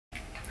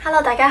Hello，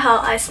 大家好，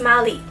我係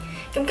Smiley。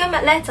咁今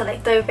日咧就嚟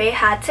對比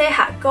下遮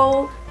瑕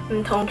膏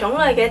唔同種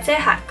類嘅遮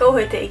瑕膏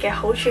佢哋嘅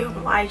好處同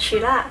壞處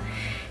啦。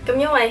咁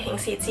因為平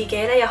時自己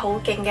咧有好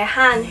勁嘅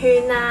黑眼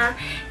圈啦、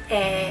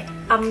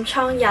暗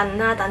瘡印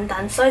啦等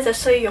等，所以就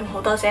需要用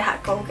好多遮瑕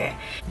膏嘅。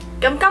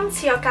咁今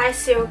次我介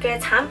紹嘅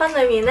產品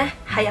裏面咧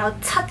係有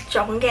7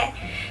種嘅。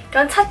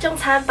咁7種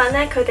產品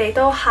咧，佢哋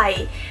都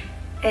係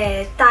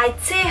帶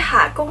遮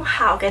瑕功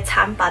效嘅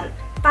產品。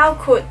包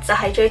括就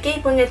係最基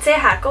本嘅遮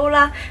瑕膏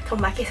啦，同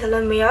埋其實裏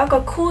面有一個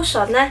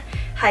cushion 咧，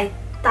係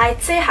帶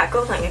遮瑕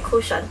功能嘅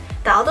cushion，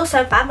 但我都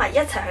想擺埋一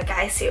齊去介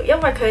紹，因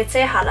為佢嘅遮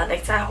瑕能力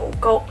真係好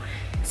高，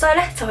所以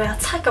咧就會有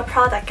7個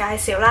product 介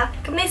紹啦。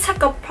咁呢7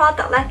個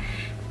product 咧，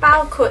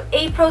包括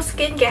April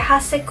Skin 嘅黑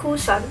色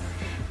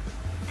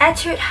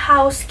cushion、Etude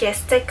House 嘅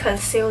stick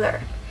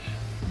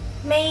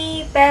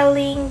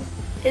concealer、Maybelline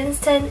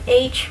Instant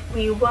Age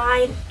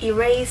Rewind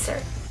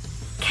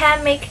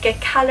Eraser、Can-Make 嘅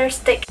color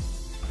stick。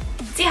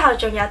之後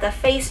仲有 The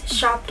Face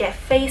Shop 嘅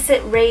Face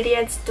It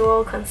Radiance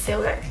Dual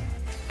Concealer，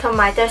 同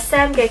埋 The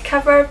Sam 嘅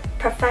Cover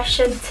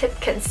Perfection Tip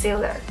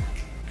Concealer。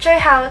最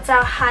後就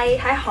係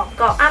喺韓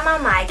國啱啱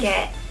買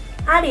嘅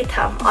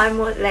Etude 愛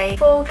茉莉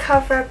Full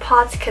Cover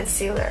Pot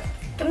Concealer。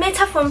咁呢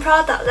7款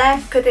product 咧，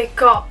佢哋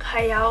各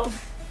係有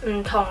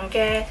唔同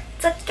嘅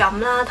質感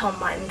啦，同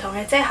埋唔同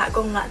嘅遮瑕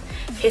功能。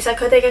其實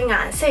佢哋嘅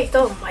顏色亦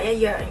都唔係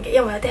一樣嘅，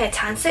因為有啲係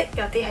橙色，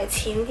有啲係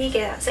淺啲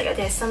嘅顏色，有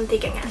啲係深啲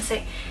嘅顏色。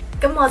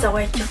咁我就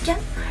會逐一去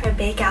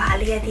比較下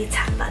呢一啲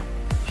產品，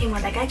希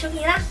望大家中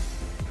意啦。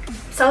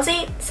首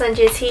先順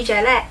住次序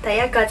咧，第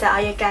一個就我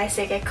要介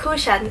紹嘅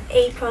Cushion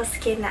April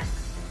Skin 啦。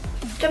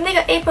咁呢個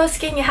April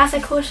Skin 嘅黑色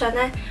Cushion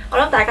咧，我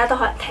諗大家都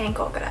可能聽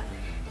過噶啦。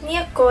呢一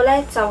個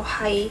咧就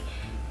係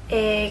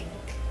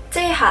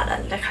遮瑕能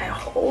力係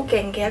好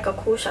勁嘅一個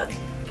Cushion。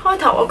開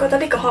頭我覺得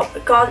呢個可能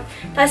會乾，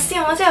但係試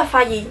用咗之後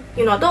發現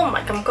原來都唔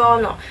係咁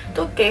乾咯，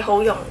都幾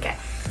好用嘅，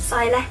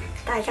所以咧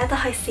大家都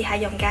可以試下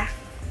用噶。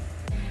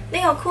呢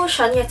個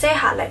cushion 嘅遮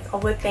瑕力我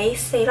會俾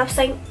4粒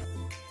星，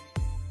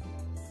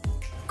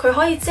佢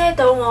可以遮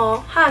到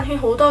我黑眼圈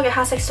好多嘅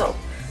黑色素，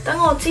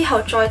等我之後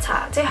再搽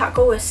遮瑕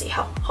膏嘅時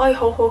候可以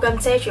好好咁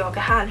遮住我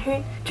嘅黑眼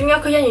圈。仲有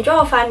佢印完咗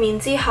我塊面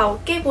之後，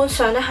基本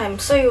上咧係唔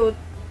需要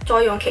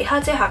再用其他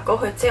遮瑕膏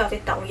去遮我啲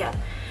痘印，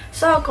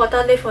所以我覺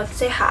得呢個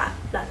遮瑕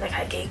能力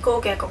係幾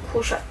高嘅一個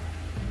cushion。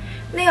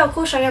呢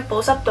個 cushion 嘅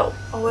保濕度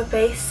我會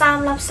俾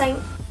3粒星。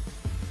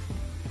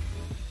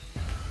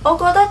我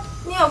覺得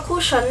呢個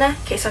cushion 咧，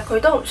其實佢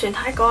都唔算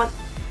太乾。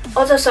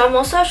我就上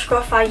網 search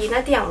過，發現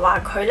咧啲人話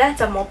佢咧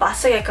就冇白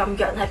色嘅咁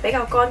潤，係比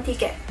較乾啲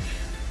嘅。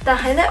但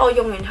係咧我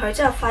用完佢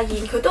之後，發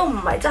現佢都唔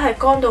係真係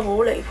乾到好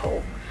離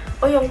譜。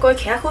我用過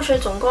其他 cushion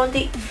仲乾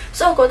啲，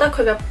所以我覺得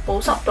佢嘅保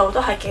濕度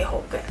都係幾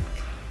好嘅。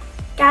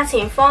價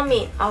錢方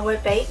面，我會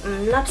俾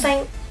5粒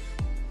星。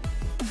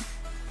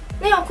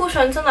呢個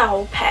cushion 真係好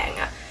平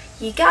啊！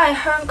而家喺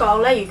香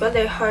港咧，如果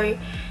你去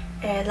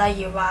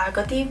例如話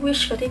嗰啲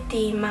Wish 嗰啲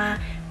店啊，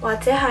或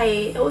者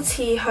係好似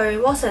去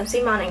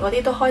Watsons 萬寧嗰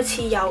啲都開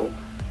始有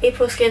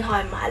April Skin 可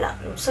以買啦，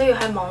唔需要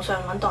喺網上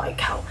揾代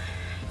購。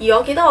而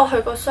我記得我去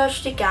過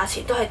search 啲價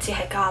錢都係只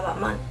係900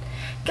蚊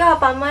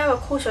，900蚊一個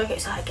cushion 其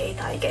實係幾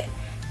抵嘅，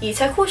而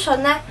且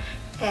cushion 咧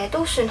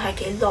都算係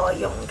幾耐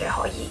用嘅，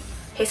可以。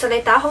其實你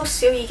打好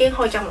少已經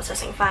可以浸沒實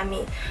成塊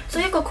面，所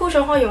以一個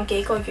cushion 可以用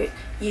幾個月，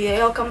而你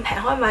有咁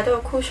平可以買到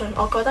個 cushion，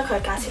 我覺得佢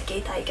價錢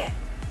幾抵嘅，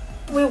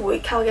會回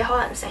購嘅可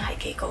能性係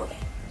幾高嘅。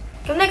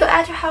咁呢個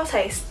Etude House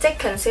係 stick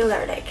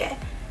concealer 嚟嘅，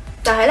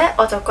但係咧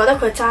我就覺得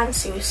佢爭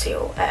少少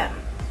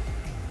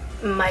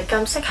唔係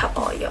咁適合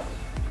我用。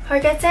佢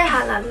嘅遮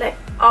瑕能力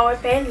我會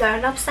俾2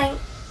粒星。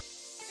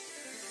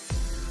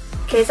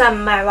其實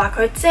唔係話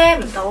佢遮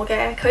唔到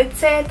嘅，佢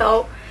遮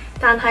到，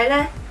但係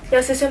咧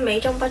有少少美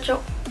中不足，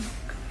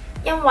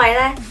因為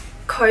咧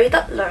佢得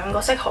2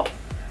個色號。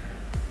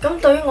咁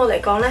對於我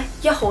嚟講咧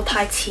，1號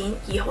太淺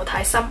，2號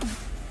太深，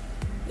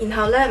然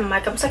後咧唔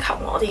係咁適合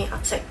我啲顏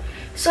色。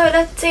所以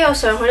咧遮我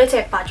上去咧只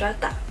係白咗一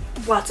笪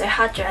或者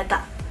黑咗一笪，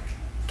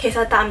其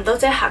實達唔到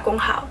遮瑕功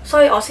效，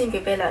所以我先俾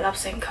2粒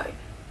星佢。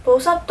保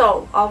濕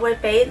度我會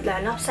俾2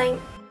粒星。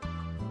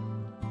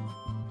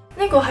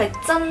呢個係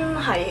真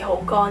係好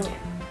乾嘅，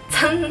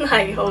真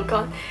係好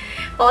乾。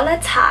我咧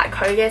搽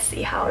佢嘅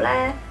時候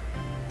咧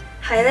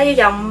係咧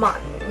要有紋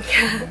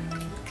嘅。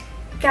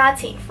價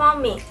錢方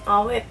面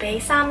我會俾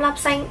3粒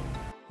星。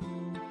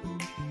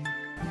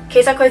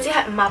其實佢只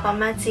係58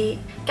蚊一支，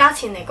價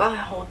錢嚟講係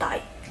好抵。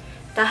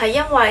但係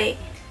因為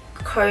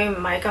佢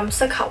唔係咁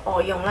適合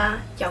我用啦，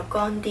又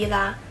乾啲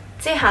啦，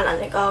遮瑕能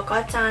力我覺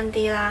得爭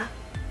啲啦，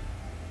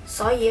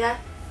所以咧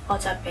我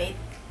就俾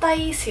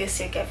低少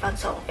少嘅分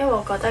數，因為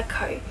我覺得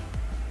佢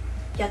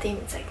有啲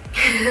唔值。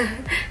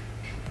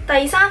第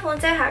3款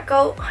遮瑕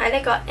膏係呢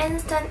個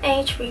Instant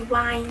Age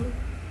Rewind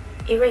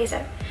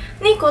Eraser，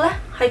 呢個咧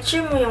係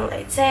專門用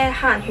嚟遮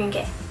黑眼圈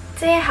嘅，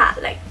遮瑕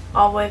力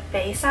我會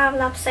俾3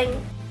粒星。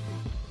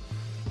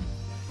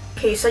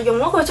其實用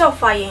咗佢之後，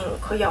發現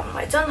佢又唔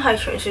係真係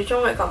傳説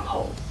中嘅咁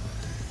好。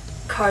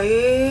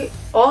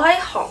我喺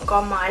韓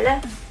國買呢，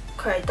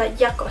佢係得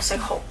1個色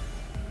號，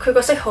佢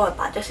個色號係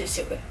白咗少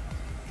少嘅。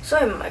所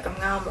以唔係咁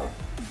啱我。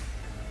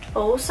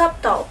保濕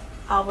度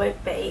我會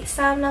俾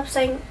3粒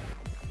星。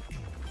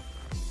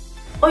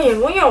我原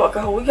本以為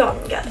佢好潤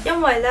嘅，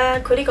因為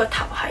咧佢呢個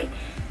頭係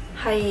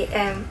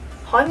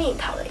海綿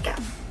頭嚟㗎，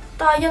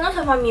但係印咗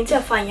上塊面之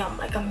後發現又唔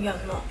係咁潤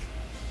咯。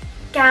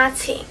價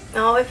錢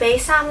我會俾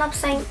3粒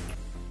星。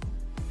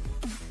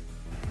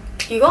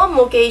如果我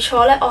冇記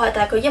錯咧，我係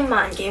大概1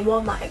萬幾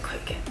窩買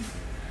佢嘅。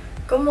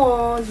咁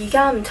我而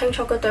家唔清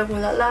楚個兌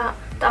換率啦，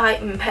但係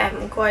唔平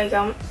唔貴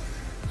咁，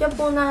一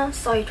般啦，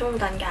所以中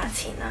等價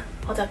錢啦，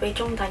我就俾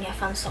中等嘅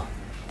分數。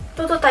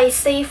到第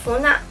4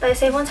款啦，第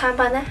4款產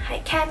品咧係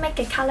Can-Make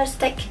嘅 Color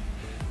Stick，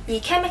 而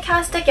Can-Make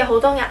Color Stick 有好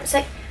多顏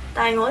色，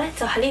但係我咧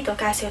就喺呢度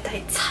介紹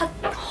第7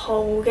號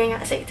嘅顏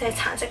色，即係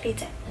橙色呢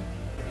隻。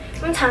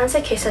咁橙色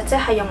其實即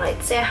係用嚟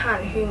遮黑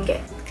眼圈嘅，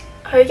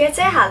佢嘅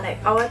遮瑕力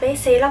我會俾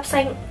4粒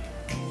星。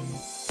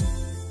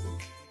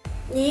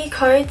以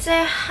佢遮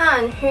黑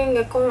眼圈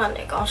嘅功能嚟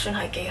講，算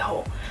係幾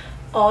好。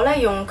我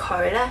咧用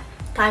佢咧，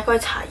大概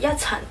搽1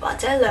層或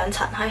者2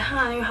層喺黑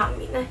眼圈下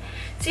面咧，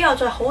之後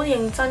再好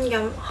認真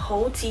咁、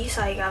好仔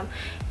細咁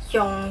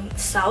用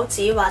手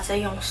指或者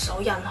用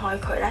手印開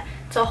佢咧，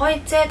就可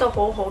以遮到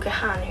好好嘅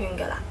黑眼圈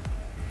噶啦。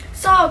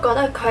所以我覺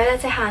得佢咧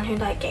遮黑眼圈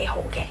都係幾好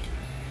嘅。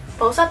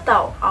保濕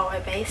度我會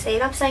俾4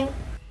粒星。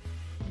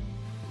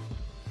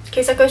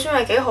其實佢算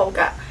係幾好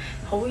㗎，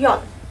好潤。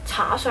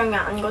搽上眼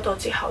嗰度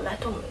之後咧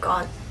都唔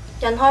乾，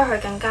印開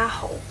佢更加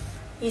好，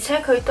而且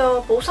佢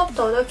到保濕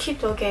度都 keep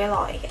到幾耐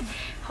嘅，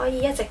可以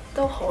一直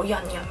都好潤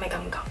咁嘅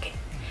感覺嘅。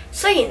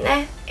雖然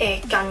咧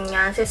近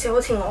眼少少，好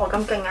似我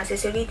咁近眼少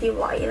少呢啲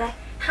位咧，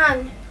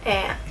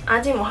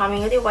眼睫毛下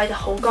面嗰啲位就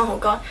好乾好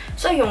乾，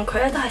所以用佢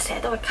咧都係成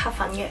日都會吸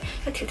粉嘅，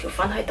一條條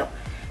粉喺度。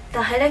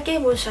但係咧基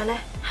本上咧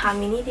下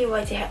面呢啲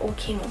位置係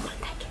OK 冇問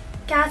題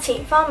嘅。價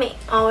錢方面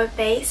我會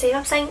俾4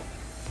粒星。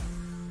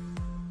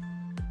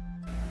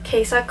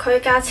其實佢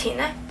價錢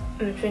咧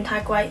唔算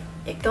太貴，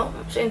亦都唔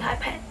算太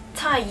平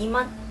，72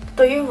蚊。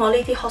對於我呢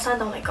啲學生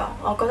黨嚟講，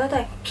我覺得都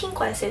係偏貴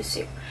少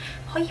少，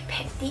可以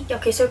平啲。尤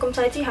其是咁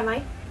細支，係咪？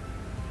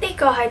呢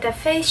個係 The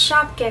Face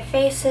Shop 嘅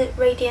Face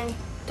Radiant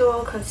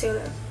Dual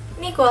Concealer。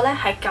呢個咧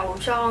係舊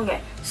裝嘅，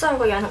所以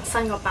個樣同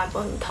新個版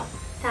本唔同。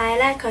但係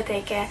咧佢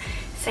哋嘅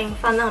成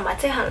分啊同埋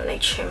遮瑕能力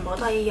全部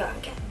都係一樣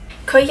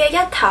嘅。佢嘅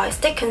一頭係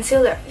Stick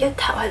Concealer， 一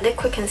頭係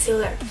Liquid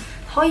Concealer，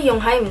 可以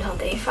用喺唔同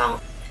地方。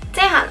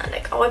遮瑕能力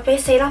我會俾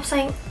4粒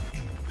星。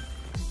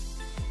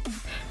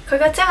佢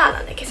嘅遮瑕能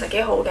力其實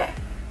幾好嘅。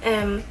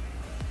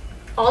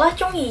我咧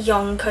中意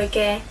用佢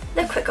嘅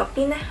liquid 嗰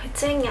邊咧去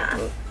遮眼、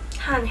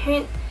黑眼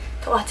圈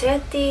或者一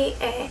啲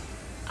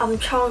暗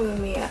瘡咁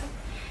樣。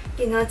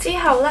然後之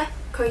後咧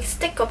佢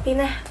stick 嗰邊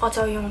咧我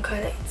就用佢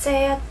嚟遮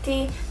一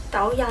啲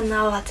痘印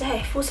啊或者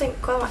係膚色唔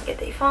均勻嘅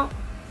地方。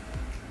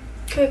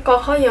佢各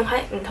可以用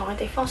喺唔同嘅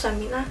地方上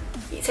面啦，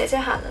而且遮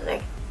瑕能力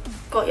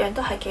各樣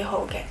都係幾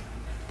好嘅。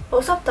保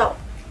濕度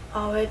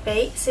我會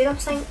俾4粒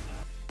星。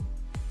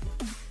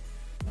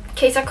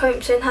其實佢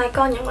唔算太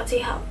乾，用過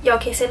之後，尤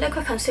其是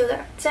liquid concealer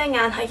遮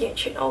眼係完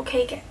全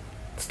OK 嘅。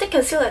stick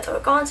concealer 就會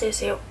乾少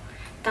少，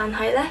但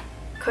係咧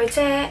佢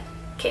遮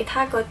其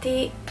他嗰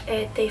啲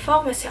地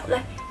方嘅時候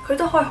咧，佢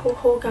都可以好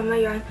好咁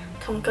樣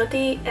同嗰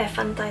啲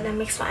粉底咧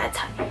mix 埋一齊，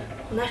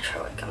好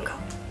natural 嘅感覺。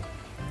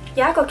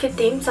有一個缺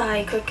點就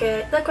係佢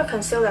嘅 liquid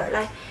concealer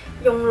咧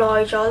用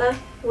耐咗咧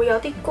會有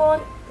啲乾。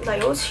例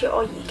如好似我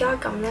而家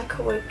咁咧，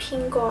佢會偏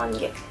乾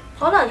嘅，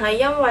可能係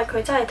因為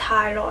佢真係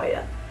太耐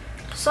啦，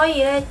所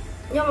以咧，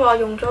因為我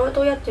用咗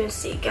都一段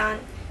時間，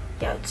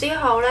然後之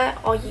後咧，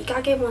我而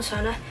家基本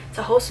上咧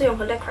就好少用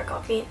佢 liquid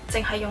嗰邊，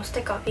淨係用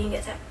stick 嗰邊嘅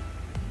啫。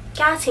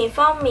價錢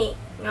方面，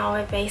我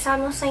會俾3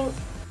粒星，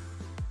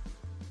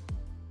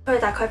佢係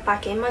大概百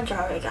幾蚊左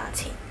右嘅價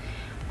錢，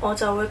我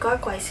就會覺得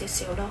貴少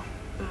少咯，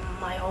唔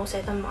係好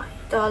捨得買。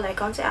對我嚟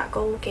講，遮瑕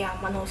膏幾廿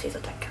蚊好似就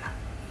得㗎啦。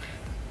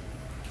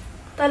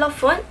第6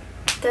款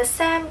The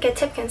Sam 嘅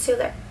Tip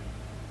Concealer，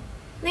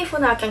 呢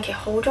款我近期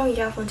好中意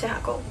嘅一款遮瑕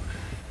膏，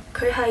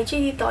佢係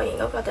GD 代言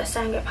嗰個 The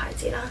Sam 嘅牌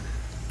子啦，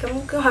咁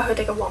都係佢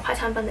哋嘅王牌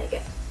產品嚟嘅，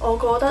我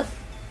覺得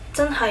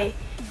真係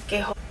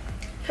幾好。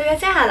佢嘅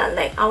遮瑕能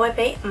力我會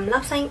俾5粒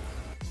星，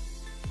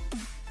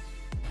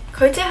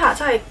佢遮瑕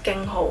真係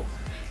勁好，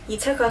而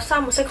且佢有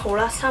3個色號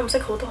啦，3個色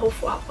號都好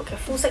符合我嘅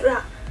膚色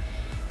啦。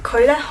佢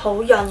咧好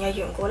潤嘅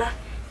緣故咧，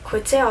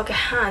佢遮我嘅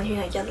黑眼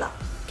圈係一流，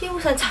基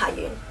本上搽完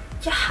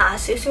一下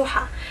少少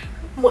下，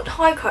抹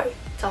開佢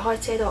就可以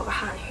遮到我個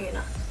黑眼圈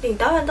啦，連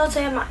痘印都遮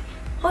埋，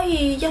可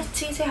以一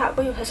支遮瑕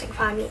膏用晒成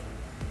塊面，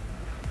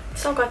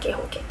所以覺得幾好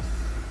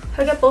嘅。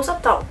佢嘅保濕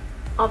度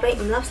我俾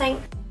5粒星。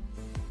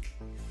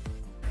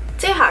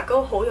遮瑕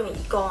膏好容易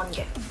乾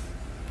嘅，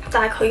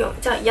但係佢用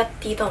完之後一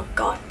啲都唔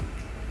乾，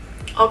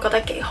我覺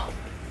得幾好。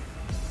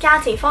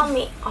價錢方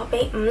面我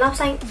俾5粒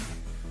星。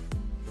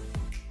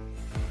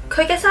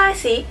佢嘅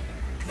size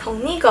同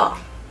呢個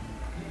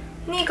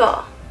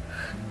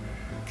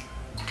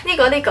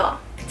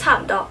差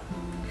唔多，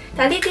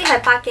但係呢啲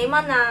係100幾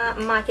蚊啊、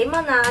50幾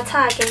蚊啊、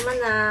70幾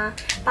蚊啊、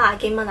80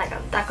幾蚊啊咁，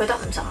但係佢得50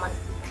蚊。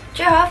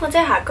最後一款遮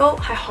瑕膏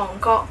係韓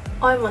國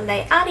愛茉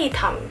莉阿麗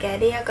氹嘅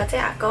呢一個遮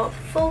瑕膏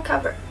Full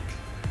Cover，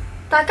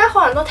大家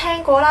可能都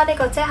聽過啦，呢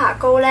個遮瑕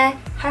膏呢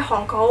喺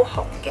韓國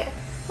好紅嘅，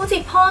好似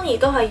Pony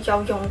都係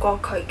有用過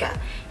佢㗎。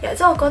然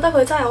之後我覺得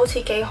佢真係好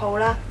似幾好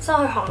啦，所以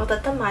我去韓國特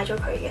登買咗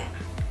佢嘅。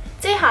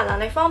遮瑕能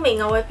力方面，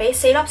我會俾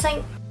4粒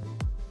星。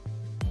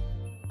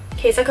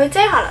其實佢遮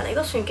瑕能力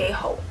都算幾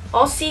好，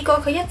我試過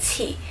佢一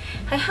次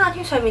喺黑眼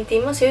圈上面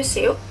點咗少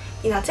少，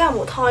然後之後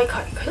冇推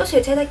佢都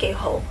算遮得幾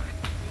好。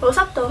保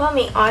濕度方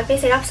面，我係俾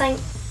4粒星。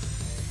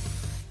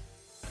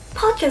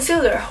Pot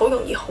Concealer 好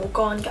容易好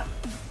乾㗎，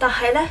但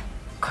係呢，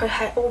佢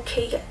係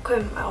OK 嘅，佢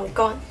唔係好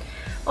乾。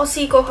我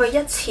試過佢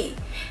一次，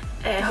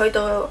去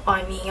到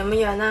外面咁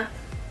樣啦，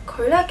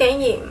佢呢竟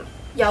然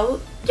有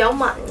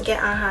紋嘅眼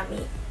下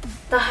面，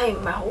但係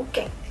唔係好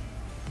勁，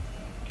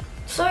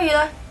所以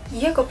呢，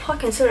以一個 Pot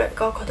Concealer 嚟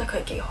講，我覺得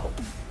佢幾好。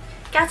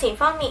價錢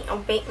方面，我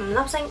俾5粒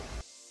星。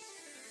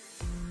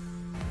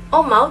我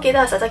唔係好記得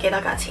佢實質幾多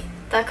價錢，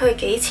但係佢係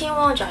幾千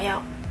won左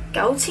右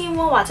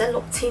，9000won或者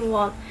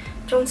6000won，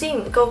總之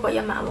唔高過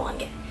1萬won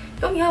嘅。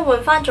咁如果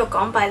換翻做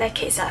港幣呢，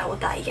其實係好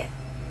抵嘅。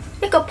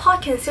一個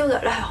Pot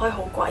Concealer 咧係可以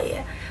好貴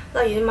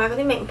嘅，例如你買嗰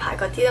啲名牌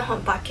嗰啲咧，可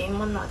能100幾蚊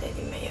或者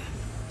點樣。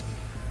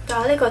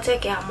但係呢個真係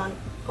幾廿蚊，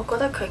我覺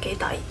得佢幾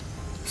抵。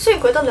雖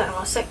然佢得2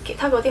個色，其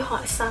他嗰啲可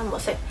能3個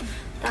色，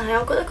但係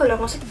我覺得佢2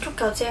個色足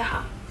夠遮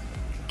瑕，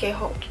幾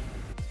好。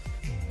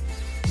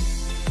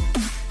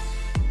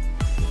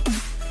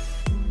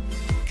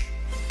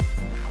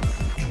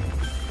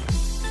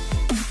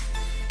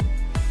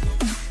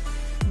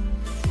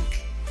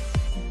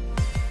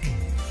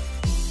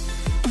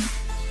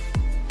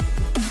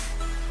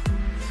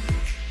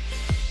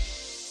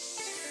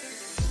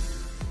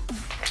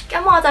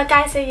咁我就介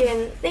紹完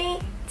呢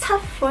7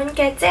款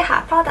嘅遮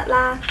瑕 product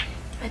啦。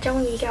如果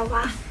中意嘅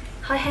話，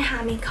可以喺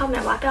下面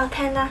comment 話俾我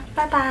聽啦。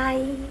拜拜。